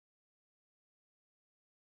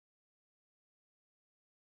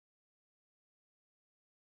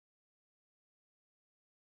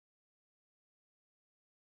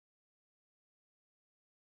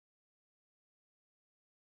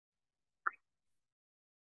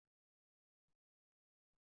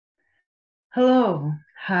Hello,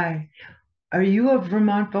 hi. Are you a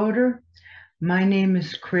Vermont voter? My name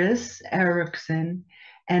is Cris Ericson,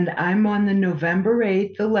 and I'm on the November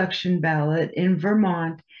 8th election ballot in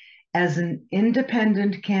Vermont as an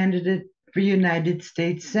independent candidate for United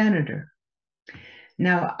States Senator.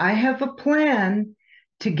 Now, I have a plan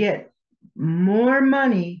to get more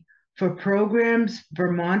money for programs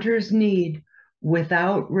Vermonters need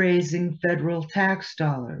without raising federal tax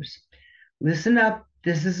dollars. Listen up,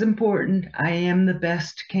 this is important. I am the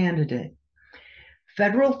best candidate.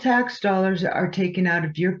 Federal tax dollars are taken out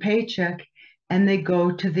of your paycheck and they go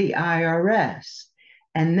to the IRS.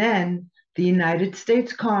 And then the United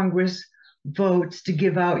States Congress votes to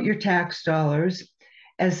give out your tax dollars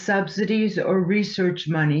as subsidies or research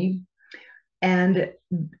money. And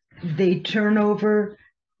they turn over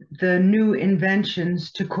the new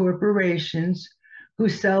inventions to corporations who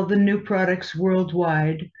sell the new products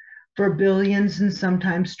worldwide for billions and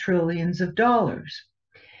sometimes trillions of dollars.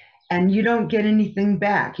 And you don't get anything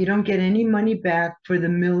back. You don't get any money back for the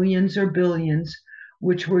millions or billions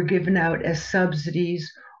which were given out as subsidies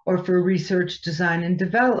or for research, design, and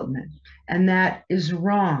development. And that is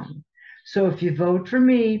wrong. So if you vote for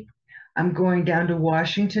me, I'm going down to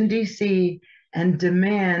Washington, D.C., and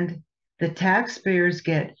demand the taxpayers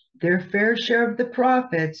get their fair share of the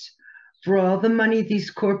profits for all the money these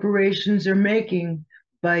corporations are making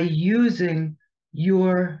by using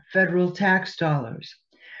your federal tax dollars.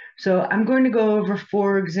 So I'm going to go over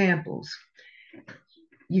 4 examples.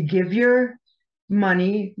 You give your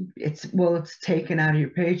money, it's taken out of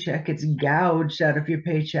your paycheck, it's gouged out of your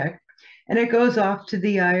paycheck, and it goes off to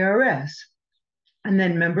the IRS. And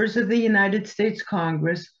then members of the United States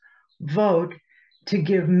Congress vote to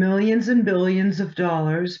give millions and billions of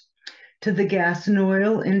dollars to the gas and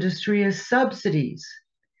oil industry as subsidies.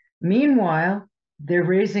 Meanwhile, they're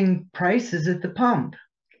raising prices at the pump.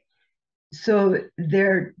 So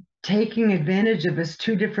they're taking advantage of us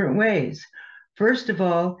 2 different ways. First of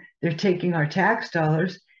all, they're taking our tax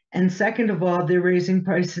dollars, and second of all, they're raising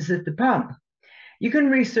prices at the pump. You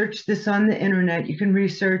can research this on the internet. You can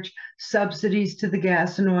research subsidies to the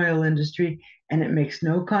gas and oil industry, and it makes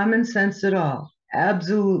no common sense at all.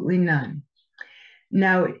 Absolutely none.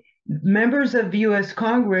 Now, members of US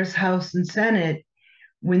Congress, House, and Senate,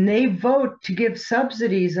 when they vote to give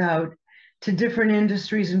subsidies out to different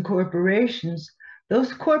industries and corporations,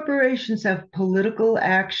 those corporations have political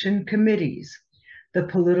action committees. The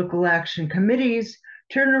political action committees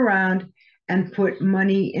turn around and put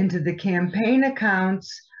money into the campaign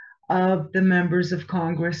accounts of the members of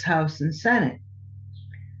Congress, House, and Senate.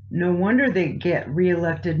 No wonder they get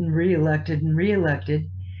reelected and reelected and reelected.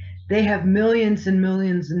 They have millions and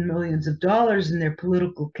millions and millions of dollars in their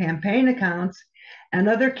political campaign accounts, and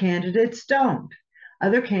other candidates don't.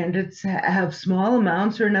 Other candidates have small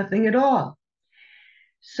amounts or nothing at all.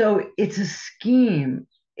 So it's a scheme.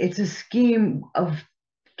 It's a scheme of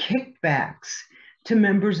kickbacks to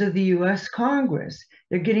members of the US Congress.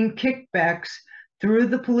 They're getting kickbacks through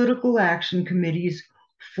the political action committees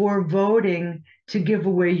for voting to give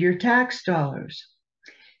away your tax dollars.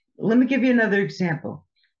 Let me give you another example.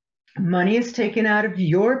 Money is taken out of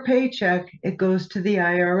your paycheck, it goes to the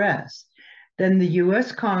IRS. Then the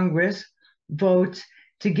US Congress votes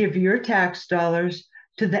to give your tax dollars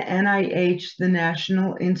to the NIH, the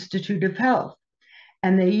National Institute of Health.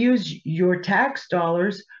 And they use your tax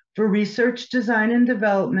dollars for research, design, and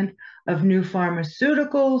development of new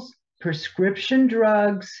pharmaceuticals, prescription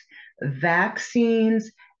drugs,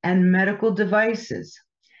 vaccines, and medical devices.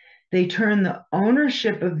 They turn the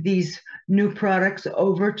ownership of these new products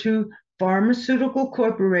over to pharmaceutical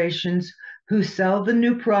corporations who sell the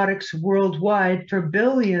new products worldwide for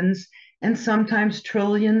billions and sometimes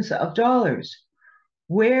trillions of dollars.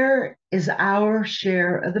 Where is our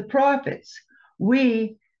share of the profits?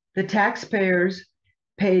 We, the taxpayers,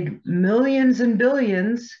 paid millions and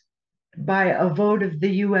billions by a vote of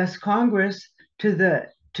the US Congress to the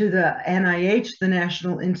NIH, the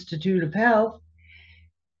National Institute of Health.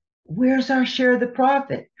 Where's our share of the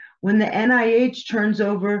profit? When the NIH turns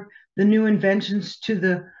over the new inventions to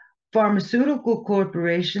the pharmaceutical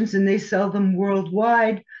corporations and they sell them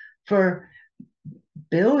worldwide for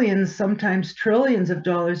billions, sometimes trillions of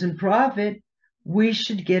dollars in profit, we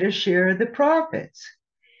should get a share of the profits.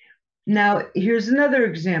 Now, here's another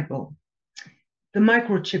example. The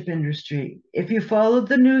microchip industry. If you followed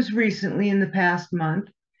the news recently in the past month,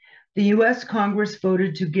 the US Congress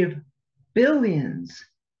voted to give billions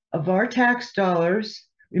of our tax dollars.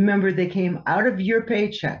 Remember, they came out of your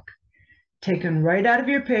paycheck, taken right out of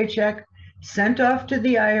your paycheck, sent off to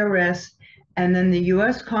the IRS, and then the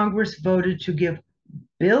US Congress voted to give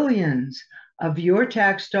billions of your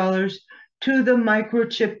tax dollars to the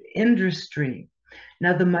microchip industry.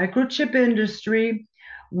 Now, the microchip industry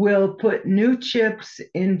will put new chips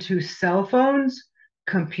into cell phones,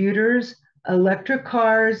 computers, electric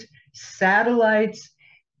cars, satellites,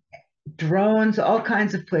 drones, all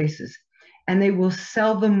kinds of places. And they will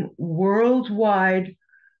sell them worldwide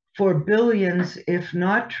for billions, if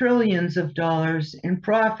not trillions of dollars in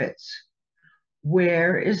profits.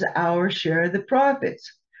 Where is our share of the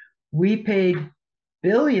profits? We paid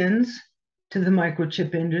billions to the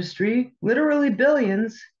microchip industry, literally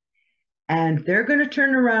billions, and they're going to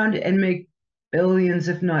turn around and make billions,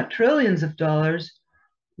 if not trillions of dollars.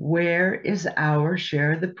 Where is our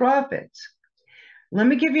share of the profits? Let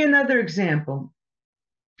me give you another example.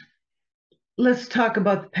 Let's talk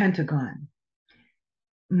about the Pentagon.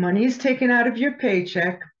 Money is taken out of your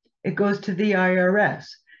paycheck. It goes to the IRS.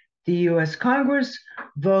 The US Congress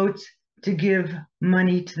votes to give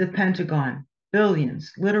money to the Pentagon,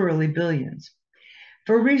 billions, literally billions,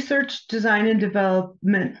 for research, design, and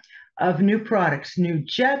development of new products, new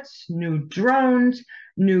jets, new drones,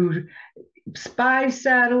 new spy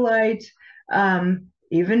satellites,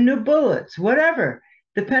 even new bullets, whatever.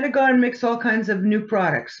 The Pentagon makes all kinds of new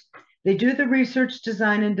products. They do the research,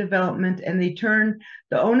 design, and development, and they turn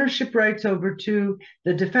the ownership rights over to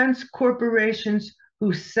the defense corporations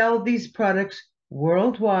who sell these products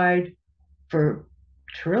worldwide for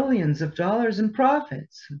trillions of dollars in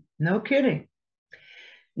profits. No kidding.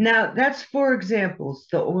 Now, that's 4 examples: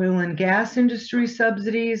 the oil and gas industry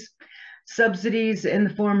subsidies in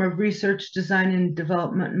the form of research, design, and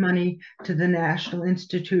development money to the National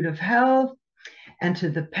Institute of Health, and to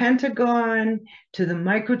the Pentagon, to the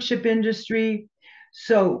microchip industry.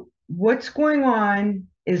 So what's going on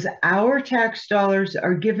is our tax dollars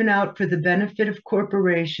are given out for the benefit of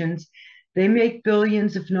corporations. They make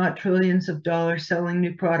billions, if not trillions of dollars selling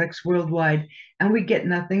new products worldwide, and we get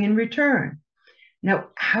nothing in return. Now,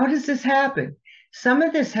 how does this happen? Some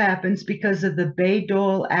of this happens because of the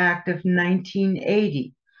Bayh-Dole Act of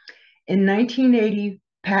 1980. In 1980,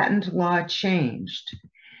 patent law changed.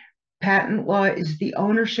 Patent law is the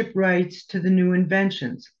ownership rights to the new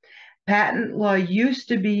inventions. Patent law used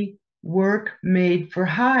to be work made for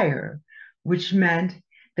hire, which meant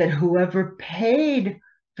that whoever paid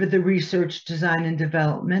for the research, design, and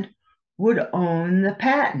development would own the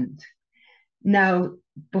patent. Now,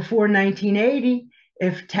 before 1980,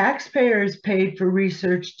 if taxpayers paid for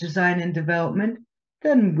research, design, and development,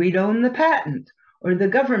 then we'd own the patent, or the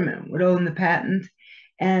government would own the patent,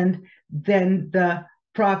 and then the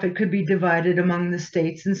profit could be divided among the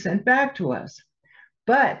states and sent back to us.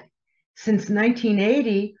 But since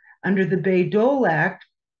 1980, under the Bayh-Dole Act,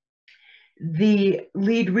 the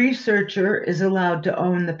lead researcher is allowed to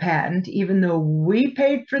own the patent, even though we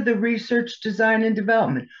paid for the research, design, and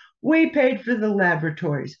development. We paid for the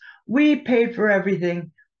laboratories. We paid for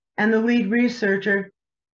everything, and the lead researcher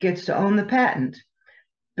gets to own the patent.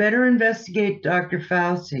 Better investigate Dr.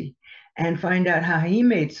 Fauci and find out how he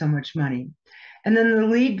made so much money. And then the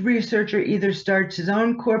lead researcher either starts his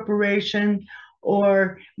own corporation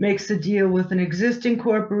or makes a deal with an existing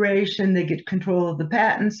corporation. They get control of the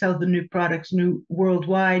patent, sell the new products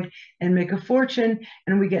worldwide, and make a fortune,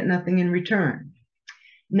 and we get nothing in return.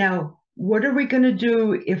 Now, what are we going to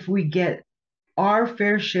do if we get our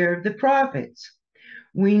fair share of the profits?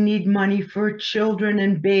 We need money for children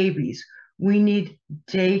and babies. We need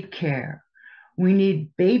daycare. We need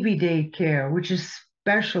baby daycare, which is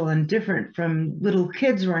special and different from little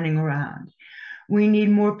kids running around. We need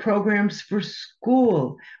more programs for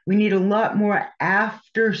school. We need a lot more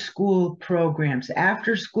after-school programs.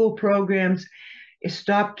 After-school programs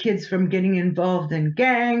stop kids from getting involved in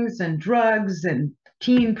gangs and drugs and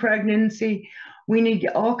teen pregnancy. We need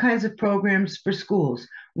all kinds of programs for schools.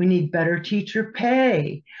 We need better teacher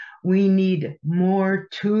pay. We need more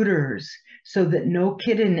tutors so that no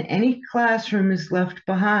kid in any classroom is left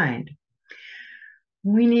behind.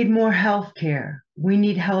 We need more health care. We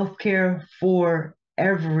need health care for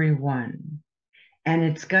everyone. And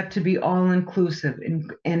it's got to be all inclusive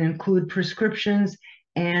and include prescriptions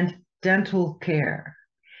and dental care.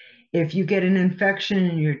 If you get an infection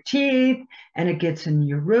in your teeth and it gets in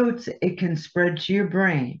your roots, it can spread to your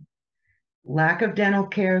brain. Lack of dental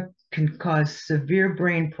care can cause severe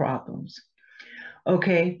brain problems.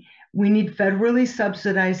 Okay, we need federally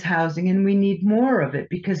subsidized housing, and we need more of it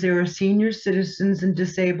because there are senior citizens and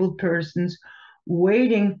disabled persons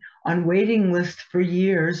waiting on waiting lists for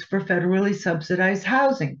years for federally subsidized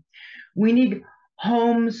housing. We need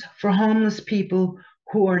homes for homeless people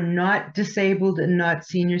who are not disabled and not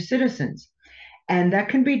senior citizens. And that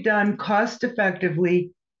can be done cost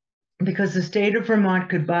effectively because the state of Vermont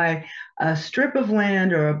could buy a strip of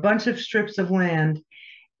land or a bunch of strips of land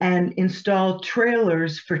and install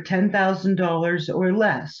trailers for $10,000 or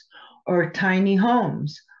less, or tiny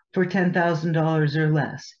homes for $10,000 or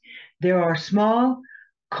less. There are small,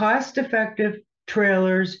 cost-effective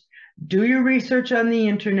trailers. Do your research on the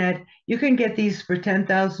internet. You can get these for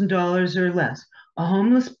 $10,000 or less. A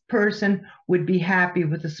homeless person would be happy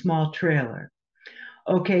with a small trailer.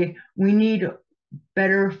 Okay, we need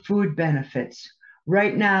better food benefits.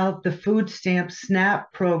 Right now, the food stamp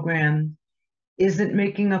SNAP program isn't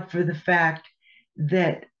making up for the fact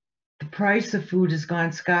that the price of food has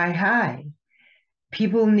gone sky high.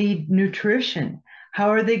 People need nutrition. How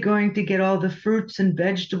are they going to get all the fruits and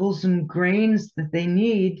vegetables and grains that they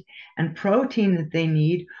need and protein that they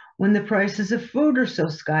need when the prices of food are so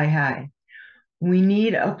sky high? We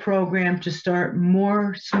need a program to start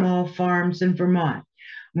more small farms in Vermont.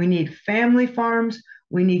 We need family farms.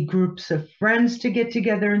 We need groups of friends to get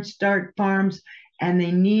together and start farms, and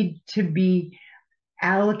they need to be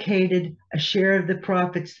allocated a share of the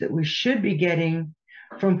profits that we should be getting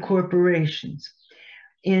from corporations.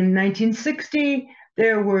 In 1960,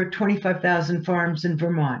 there were 25,000 farms in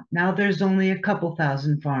Vermont. Now there's only a couple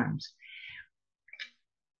thousand farms.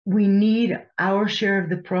 We need our share of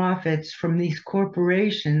the profits from these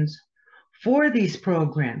corporations for these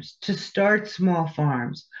programs to start small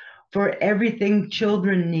farms, for everything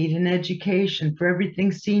children need in education, for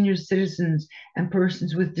everything senior citizens and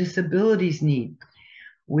persons with disabilities need.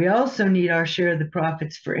 We also need our share of the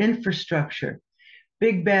profits for infrastructure.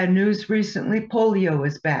 Big bad news recently, polio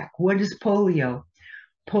is back. What is polio?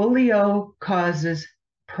 Polio causes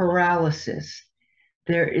paralysis.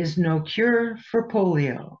 There is no cure for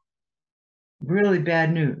polio. Really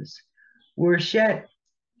bad news. Worse yet,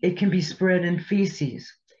 it can be spread in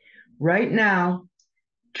feces. Right now,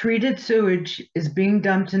 treated sewage is being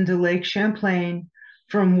dumped into Lake Champlain,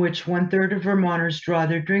 from which 1/3 of Vermonters draw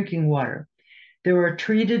their drinking water. There are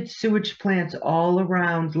treated sewage plants all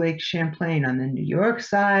around Lake Champlain on the New York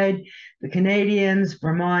side, the Canadians,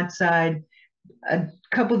 Vermont side, a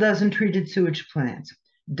couple dozen treated sewage plants,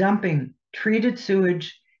 dumping treated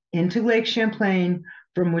sewage into Lake Champlain,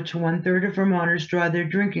 from which 1/3 of Vermonters draw their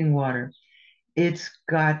drinking water. It's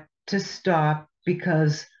got to stop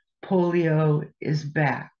because polio is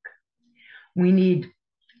back. We need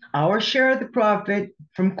our share of the profit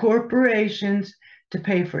from corporations to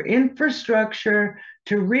pay for infrastructure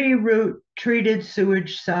to reroute treated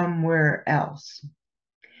sewage somewhere else.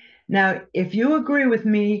 Now, if you agree with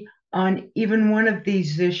me on even one of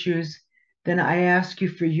these issues, then I ask you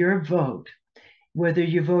for your vote, whether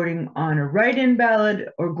you're voting on a write-in ballot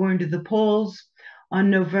or going to the polls on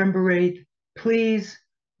November 8th. Please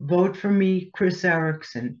vote for me, Cris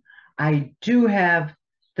Ericson. I do have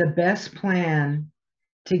the best plan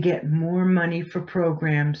to get more money for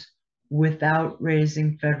programs without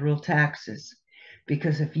raising federal taxes.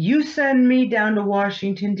 Because if you send me down to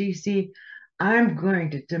Washington, D.C., I'm going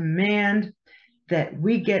to demand that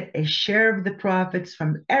we get a share of the profits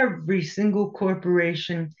from every single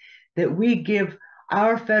corporation that we give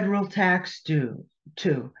our federal tax due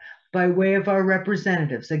to by way of our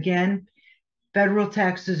representatives. Again, federal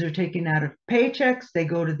taxes are taken out of paychecks, they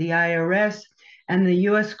go to the IRS, and the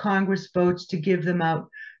US Congress votes to give them out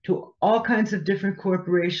to all kinds of different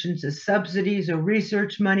corporations as subsidies or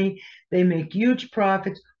research money. They make huge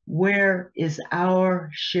profits. Where is our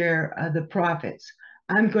share of the profits?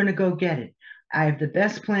 I'm going to go get it. I have the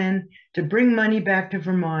best plan to bring money back to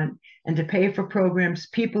Vermont and to pay for programs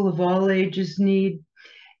people of all ages need,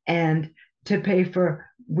 and to pay for,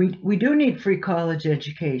 we do need free college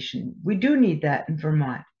education. We do need that in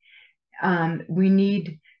Vermont. We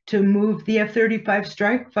need to move the F-35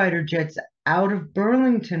 strike fighter jets out of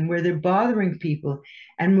Burlington, where they're bothering people,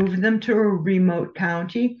 and move them to a remote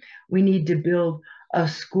county. We need to build a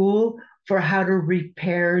school for how to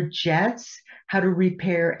repair jets, how to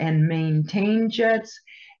repair and maintain jets,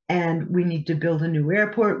 and we need to build a new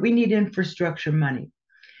airport. We need infrastructure money.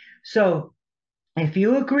 So if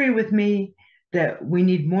you agree with me that we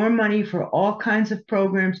need more money for all kinds of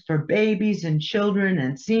programs for babies and children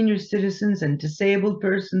and senior citizens and disabled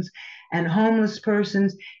persons and homeless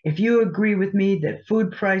persons, if you agree with me that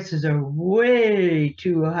food prices are way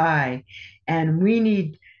too high and we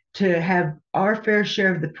need to have our fair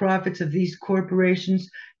share of the profits of these corporations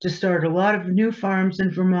to start a lot of new farms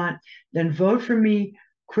in Vermont, then vote for me,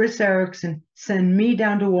 Cris Ericson. Send me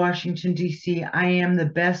down to Washington, D.C. I am the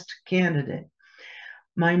best candidate.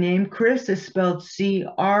 My name, Cris, is spelled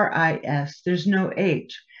C-R-I-S. There's no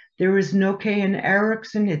H. There is no K in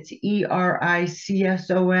Ericson. It's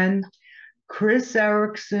E-R-I-C-S-O-N.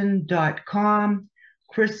 CrisEricson.com.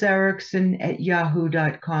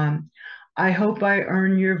 chriserickson@yahoo.com. I hope I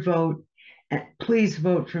earn your vote. And please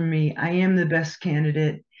vote for me. I am the best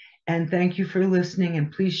candidate. And thank you for listening.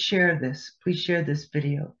 And please share this. Please share this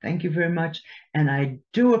video. Thank you very much. And I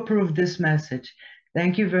do approve this message.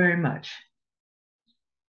 Thank you very much.